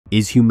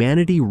Is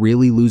humanity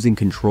really losing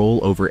control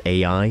over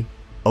AI?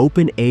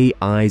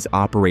 OpenAI's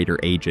operator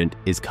agent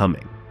is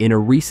coming. In a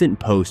recent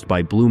post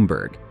by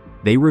Bloomberg,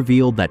 they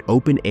revealed that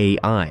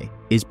OpenAI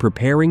is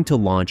preparing to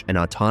launch an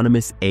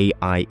autonomous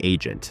AI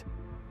agent.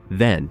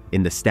 Then,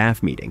 in the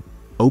staff meeting,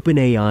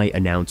 OpenAI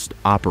announced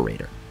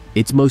Operator,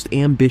 its most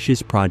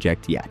ambitious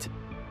project yet.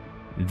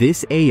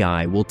 This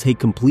AI will take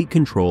complete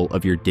control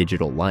of your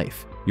digital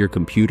life, your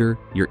computer,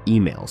 your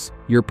emails,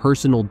 your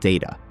personal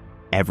data,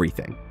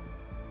 everything.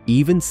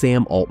 Even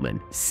Sam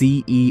Altman,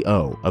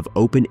 CEO of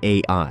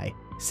OpenAI,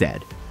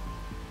 said,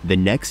 "The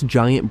next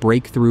giant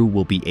breakthrough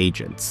will be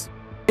agents."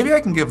 Maybe I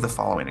can give the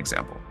following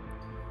example.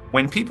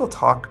 When people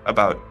talk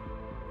about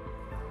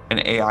an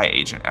AI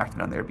agent acting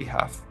on their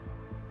behalf,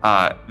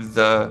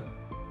 the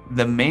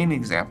main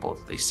example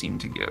that they seem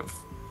to give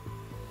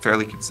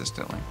fairly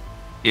consistently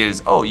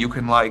is, oh, you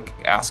can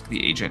ask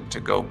the agent to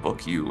go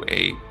book you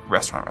a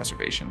restaurant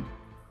reservation.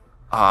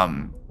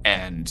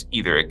 And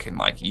either it can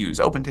use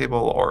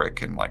OpenTable or it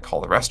can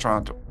call the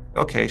restaurant.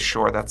 Okay,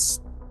 sure, that's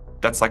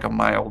a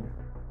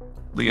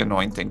mildly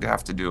annoying thing to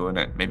have to do, and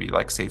it maybe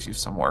saves you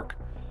some work.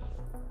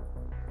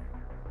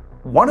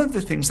 One of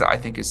the things that I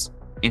think is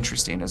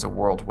interesting is a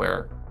world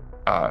where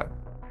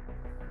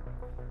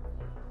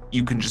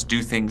you can just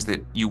do things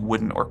that you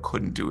wouldn't or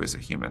couldn't do as a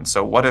human.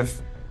 So what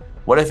if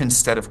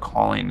instead of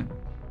calling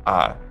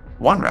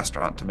one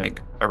restaurant to make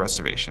a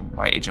reservation,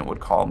 my agent would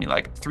call me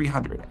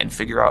 300 and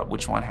figure out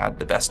which one had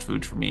the best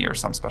food for me or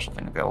some special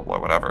thing available or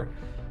whatever.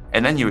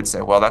 And then you would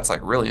say, well, that's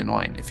really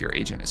annoying if your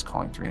agent is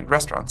calling 300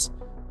 restaurants.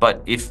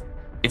 But if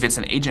it's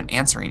an agent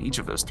answering each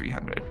of those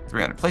 300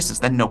 places,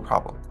 then no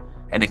problem.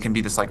 And it can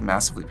be this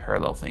massively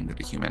parallel thing that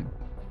a human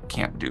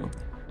can't do.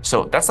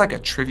 So that's a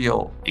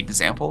trivial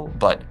example,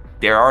 but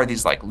there are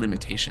these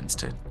limitations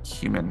to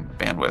human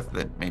bandwidth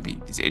that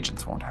maybe these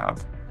agents won't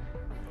have.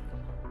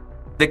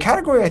 The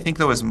category I think,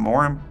 though, is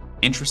more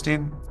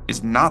interesting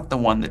is not the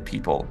one that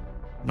people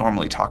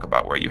normally talk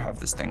about, where you have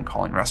this thing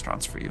calling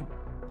restaurants for you,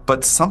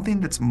 but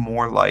something that's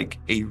more like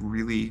a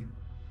really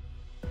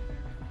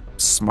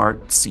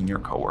smart senior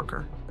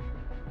coworker,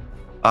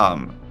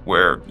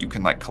 where you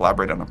can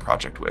collaborate on a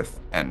project with,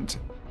 and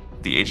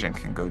the agent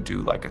can go do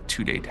a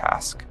 2-day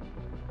task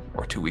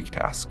or 2-week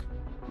task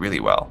really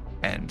well,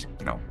 and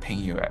ping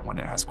you when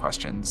it has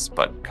questions,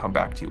 but come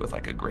back to you with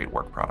a great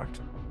work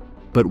product.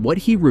 But what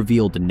he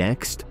revealed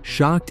next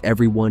shocked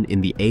everyone in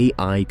the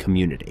AI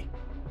community.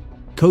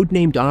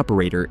 Codenamed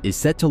Operator is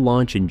set to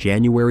launch in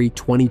January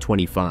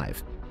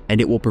 2025, and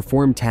it will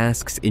perform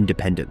tasks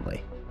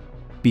independently.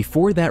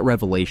 Before that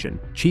revelation,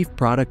 Chief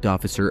Product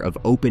Officer of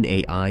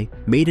OpenAI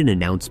made an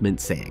announcement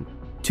saying,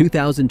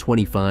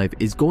 2025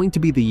 is going to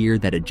be the year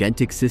that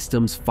agentic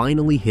systems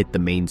finally hit the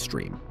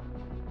mainstream.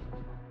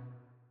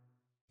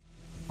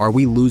 Are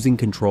we losing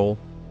control?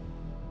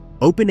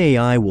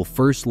 OpenAI will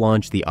first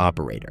launch the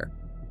Operator,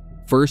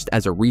 first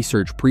as a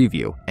research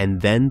preview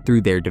and then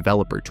through their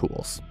developer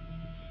tools.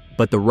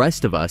 But the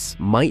rest of us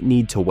might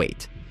need to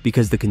wait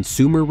because the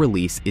consumer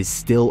release is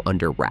still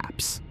under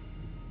wraps.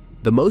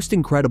 The most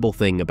incredible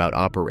thing about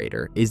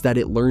Operator is that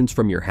it learns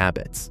from your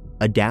habits,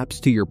 adapts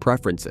to your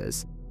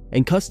preferences,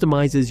 and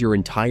customizes your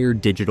entire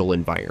digital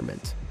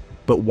environment.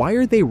 But why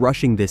are they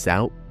rushing this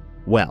out?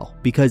 Well,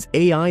 because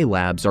AI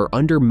labs are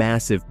under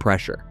massive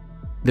pressure.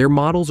 Their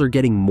models are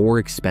getting more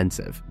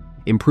expensive,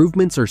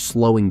 improvements are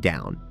slowing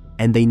down,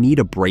 and they need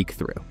a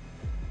breakthrough.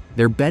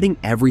 They're betting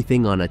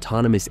everything on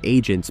autonomous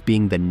agents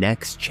being the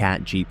next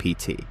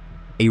ChatGPT,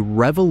 a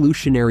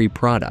revolutionary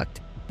product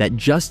that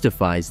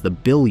justifies the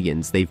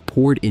billions they've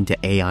poured into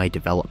AI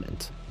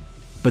development.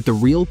 But the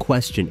real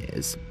question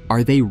is,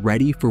 are they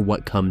ready for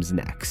what comes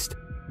next?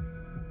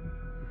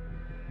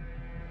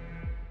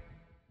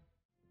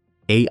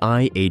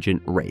 AI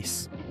agent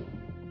race.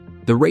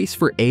 The race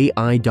for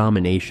AI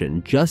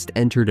domination just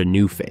entered a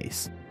new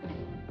phase.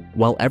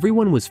 While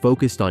everyone was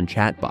focused on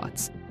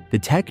chatbots, the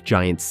tech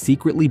giants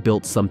secretly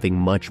built something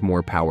much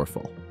more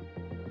powerful.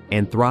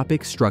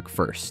 Anthropic struck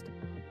first.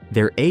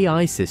 Their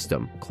AI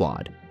system,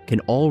 Claude, can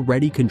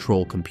already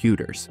control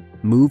computers,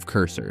 move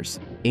cursors,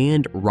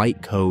 and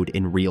write code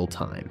in real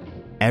time.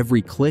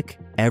 Every click,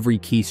 every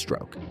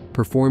keystroke,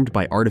 performed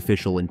by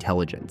artificial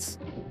intelligence.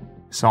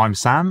 So I'm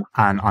Sam,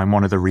 and I'm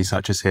one of the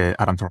researchers here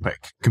at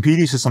Anthropic. Compute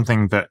use is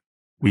something that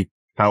we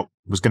felt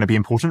was going to be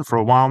important for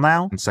a while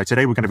now. And so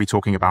today we're going to be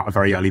talking about a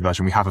very early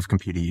version we have of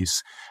computer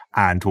use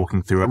and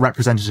walking through a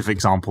representative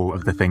example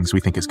of the things we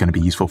think it's going to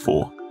be useful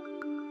for.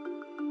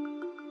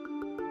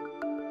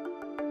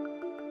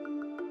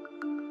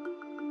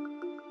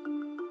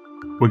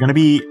 We're going to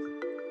be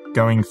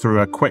going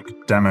through a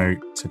quick demo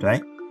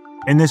today.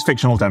 In this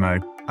fictional demo,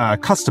 a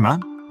customer,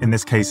 in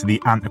this case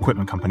the Ant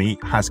Equipment Company,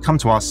 has come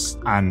to us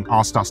and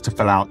asked us to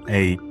fill out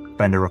a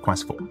vendor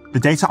request form. The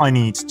data I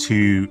need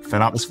to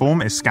fill out this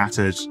form is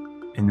scattered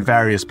in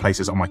various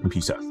places on my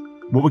computer.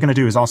 What we're going to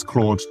do is ask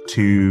Claude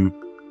to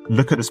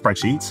look at the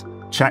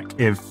spreadsheet, check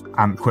if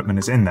Ant Equipment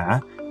is in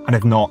there, and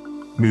if not,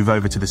 move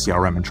over to the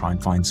CRM and try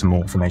and find some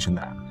more information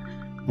there.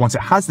 Once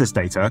it has this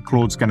data,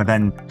 Claude's going to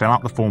then fill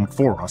out the form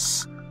for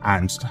us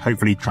and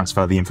hopefully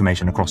transfer the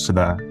information across to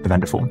the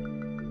vendor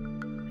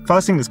form.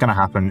 First thing that's going to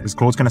happen is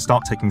Claude's going to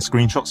start taking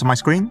screenshots of my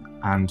screen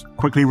and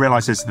quickly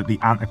realizes that the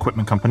Ant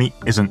equipment company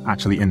isn't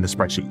actually in the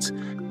spreadsheet.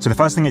 So the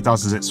first thing it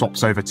does is it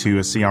swaps over to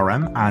a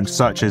CRM and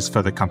searches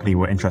for the company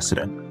we're interested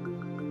in.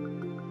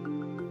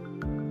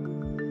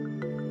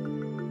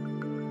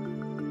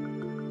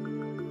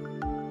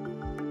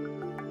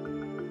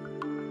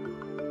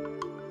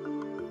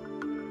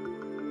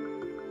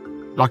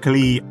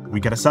 Luckily, we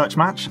get a search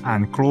match,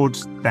 and Claude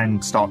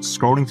then starts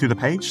scrolling through the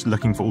page,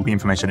 looking for all the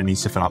information it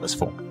needs to fill out this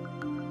form.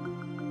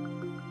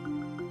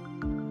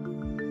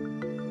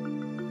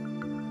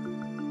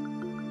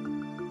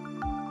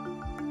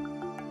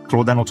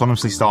 Claude then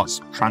autonomously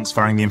starts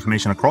transferring the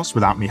information across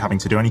without me having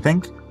to do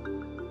anything,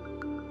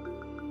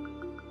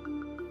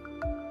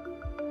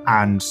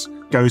 and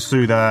goes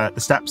through the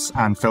steps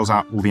and fills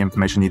out all the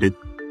information needed.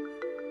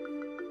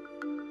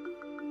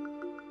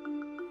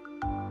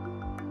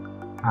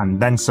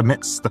 And then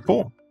submits the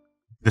form.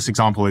 This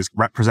example is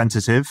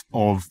representative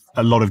of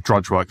a lot of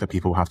drudge work that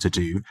people have to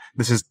do.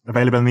 This is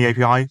available in the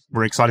API.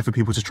 We're excited for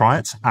people to try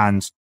it,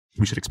 and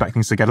we should expect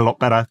things to get a lot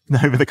better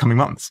over the coming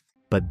months.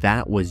 But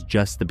that was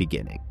just the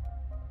beginning.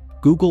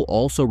 Google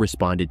also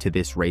responded to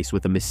this race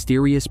with a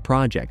mysterious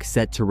project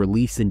set to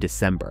release in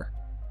December.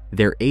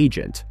 Their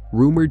agent,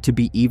 rumored to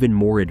be even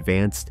more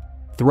advanced,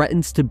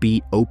 threatens to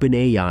beat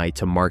OpenAI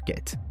to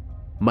market.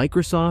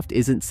 Microsoft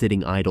isn't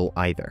sitting idle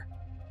either.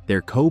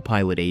 Their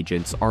Copilot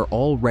agents are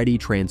already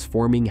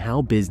transforming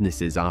how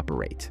businesses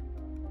operate.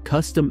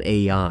 Custom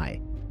AI,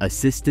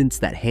 assistants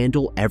that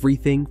handle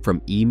everything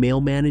from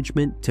email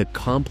management to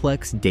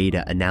complex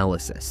data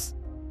analysis.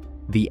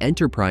 The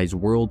enterprise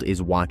world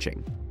is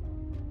watching.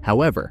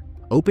 However,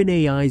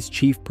 OpenAI's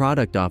chief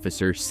product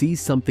officer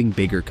sees something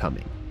bigger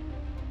coming.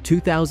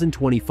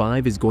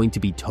 2025 is going to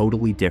be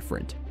totally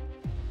different.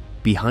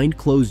 Behind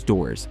closed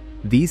doors,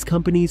 these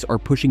companies are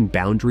pushing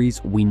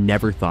boundaries we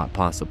never thought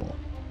possible.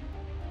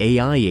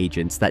 AI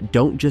agents that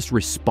don't just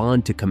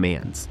respond to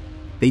commands.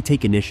 They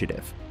take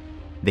initiative.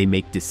 They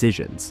make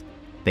decisions.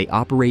 They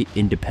operate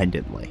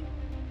independently.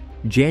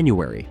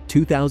 January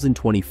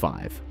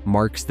 2025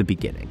 marks the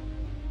beginning.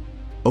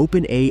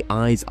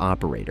 OpenAI's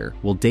Operator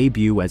will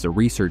debut as a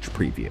research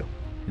preview,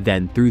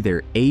 then through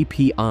their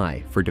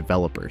API for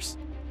developers.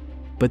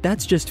 But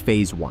that's just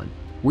phase one.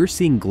 We're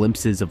seeing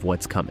glimpses of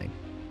what's coming.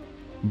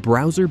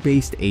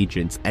 Browser-based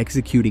agents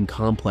executing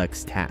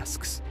complex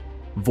tasks.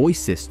 Voice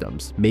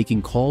systems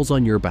making calls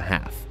on your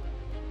behalf.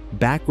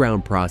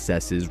 Background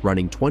processes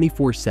running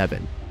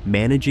 24/7,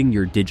 managing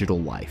your digital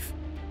life.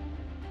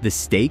 The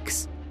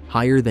stakes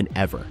higher than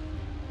ever.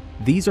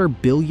 These are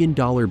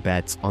billion-dollar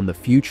bets on the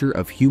future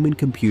of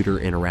human-computer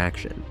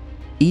interaction.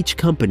 Each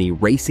company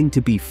racing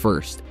to be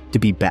first, to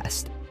be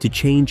best, to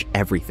change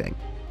everything.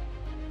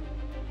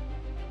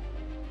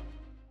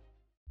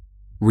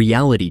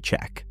 Reality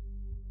check.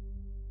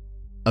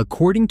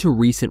 According to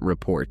recent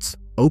reports,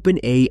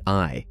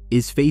 OpenAI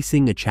is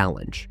facing a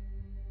challenge.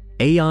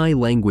 AI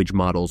language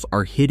models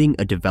are hitting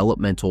a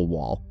developmental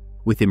wall,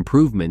 with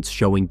improvements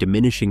showing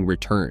diminishing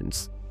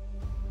returns.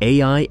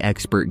 AI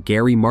expert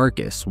Gary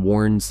Marcus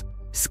warns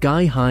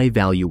sky-high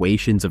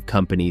valuations of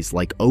companies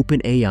like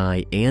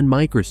OpenAI and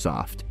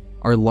Microsoft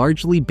are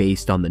largely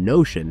based on the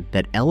notion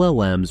that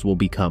LLMs will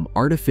become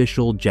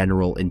artificial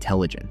general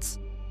intelligence.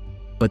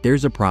 But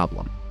there's a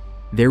problem.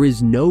 There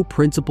is no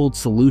principled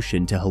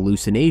solution to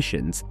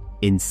hallucinations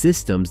in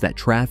systems that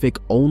traffic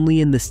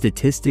only in the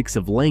statistics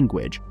of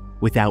language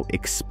without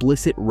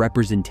explicit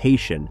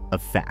representation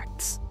of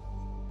facts.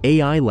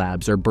 AI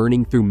labs are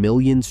burning through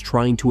millions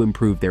trying to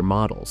improve their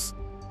models,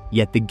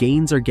 yet the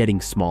gains are getting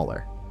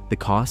smaller, the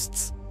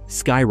costs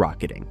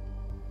skyrocketing.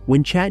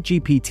 When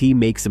ChatGPT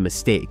makes a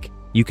mistake,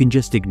 you can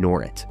just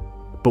ignore it.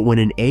 But when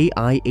an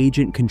AI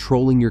agent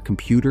controlling your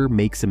computer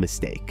makes a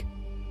mistake,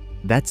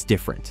 that's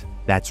different,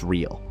 that's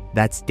real,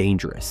 that's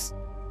dangerous.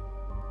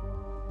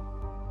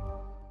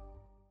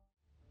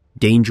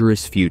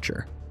 Dangerous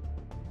future.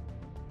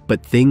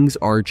 But things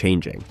are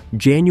changing.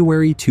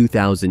 January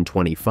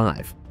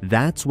 2025,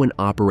 that's when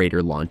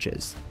Operator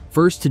launches.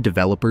 First to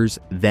developers,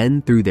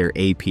 then through their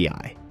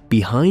API.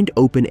 Behind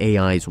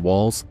OpenAI's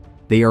walls,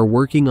 they are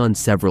working on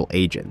several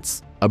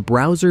agents, a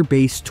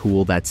browser-based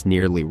tool that's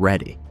nearly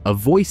ready, a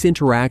voice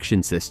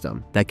interaction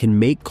system that can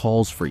make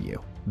calls for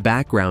you,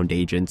 background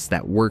agents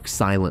that work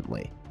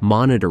silently,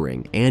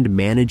 monitoring and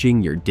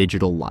managing your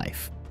digital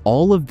life.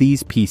 All of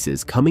these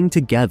pieces coming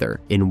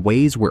together in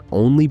ways we're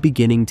only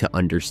beginning to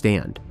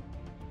understand.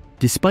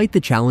 Despite the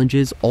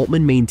challenges,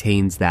 Altman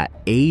maintains that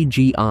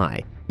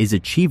AGI is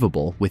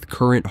achievable with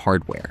current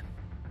hardware.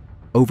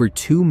 Over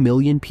 2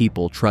 million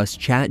people trust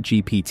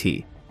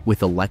ChatGPT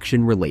with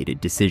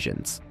election-related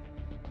decisions.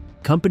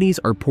 Companies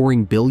are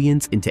pouring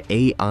billions into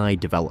AI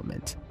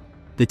development.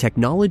 The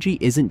technology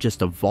isn't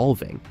just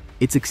evolving,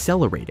 it's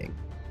accelerating,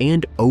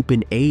 and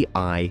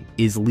OpenAI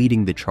is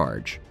leading the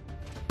charge.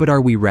 But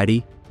are we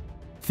ready?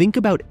 Think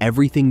about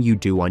everything you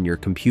do on your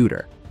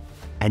computer.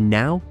 And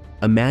now,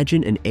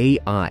 imagine an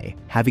AI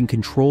having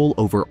control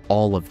over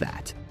all of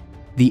that.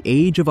 The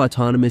age of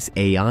autonomous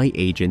AI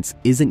agents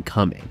isn't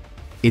coming.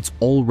 It's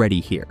already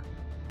here.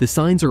 The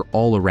signs are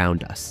all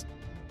around us.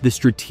 The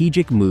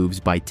strategic moves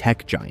by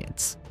tech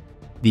giants,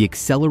 the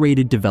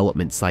accelerated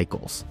development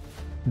cycles,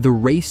 the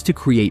race to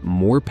create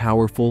more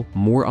powerful,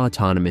 more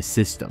autonomous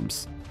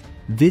systems.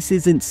 This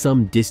isn't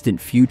some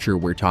distant future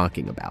we're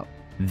talking about.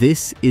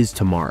 This is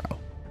tomorrow.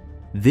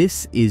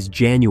 This is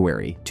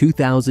January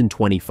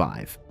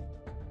 2025.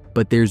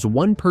 But there's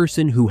one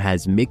person who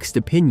has mixed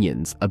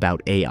opinions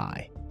about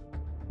AI.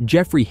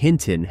 Geoffrey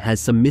Hinton has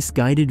some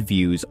misguided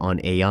views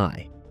on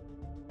AI.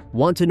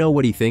 Want to know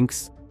what he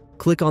thinks?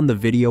 Click on the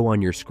video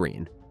on your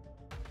screen.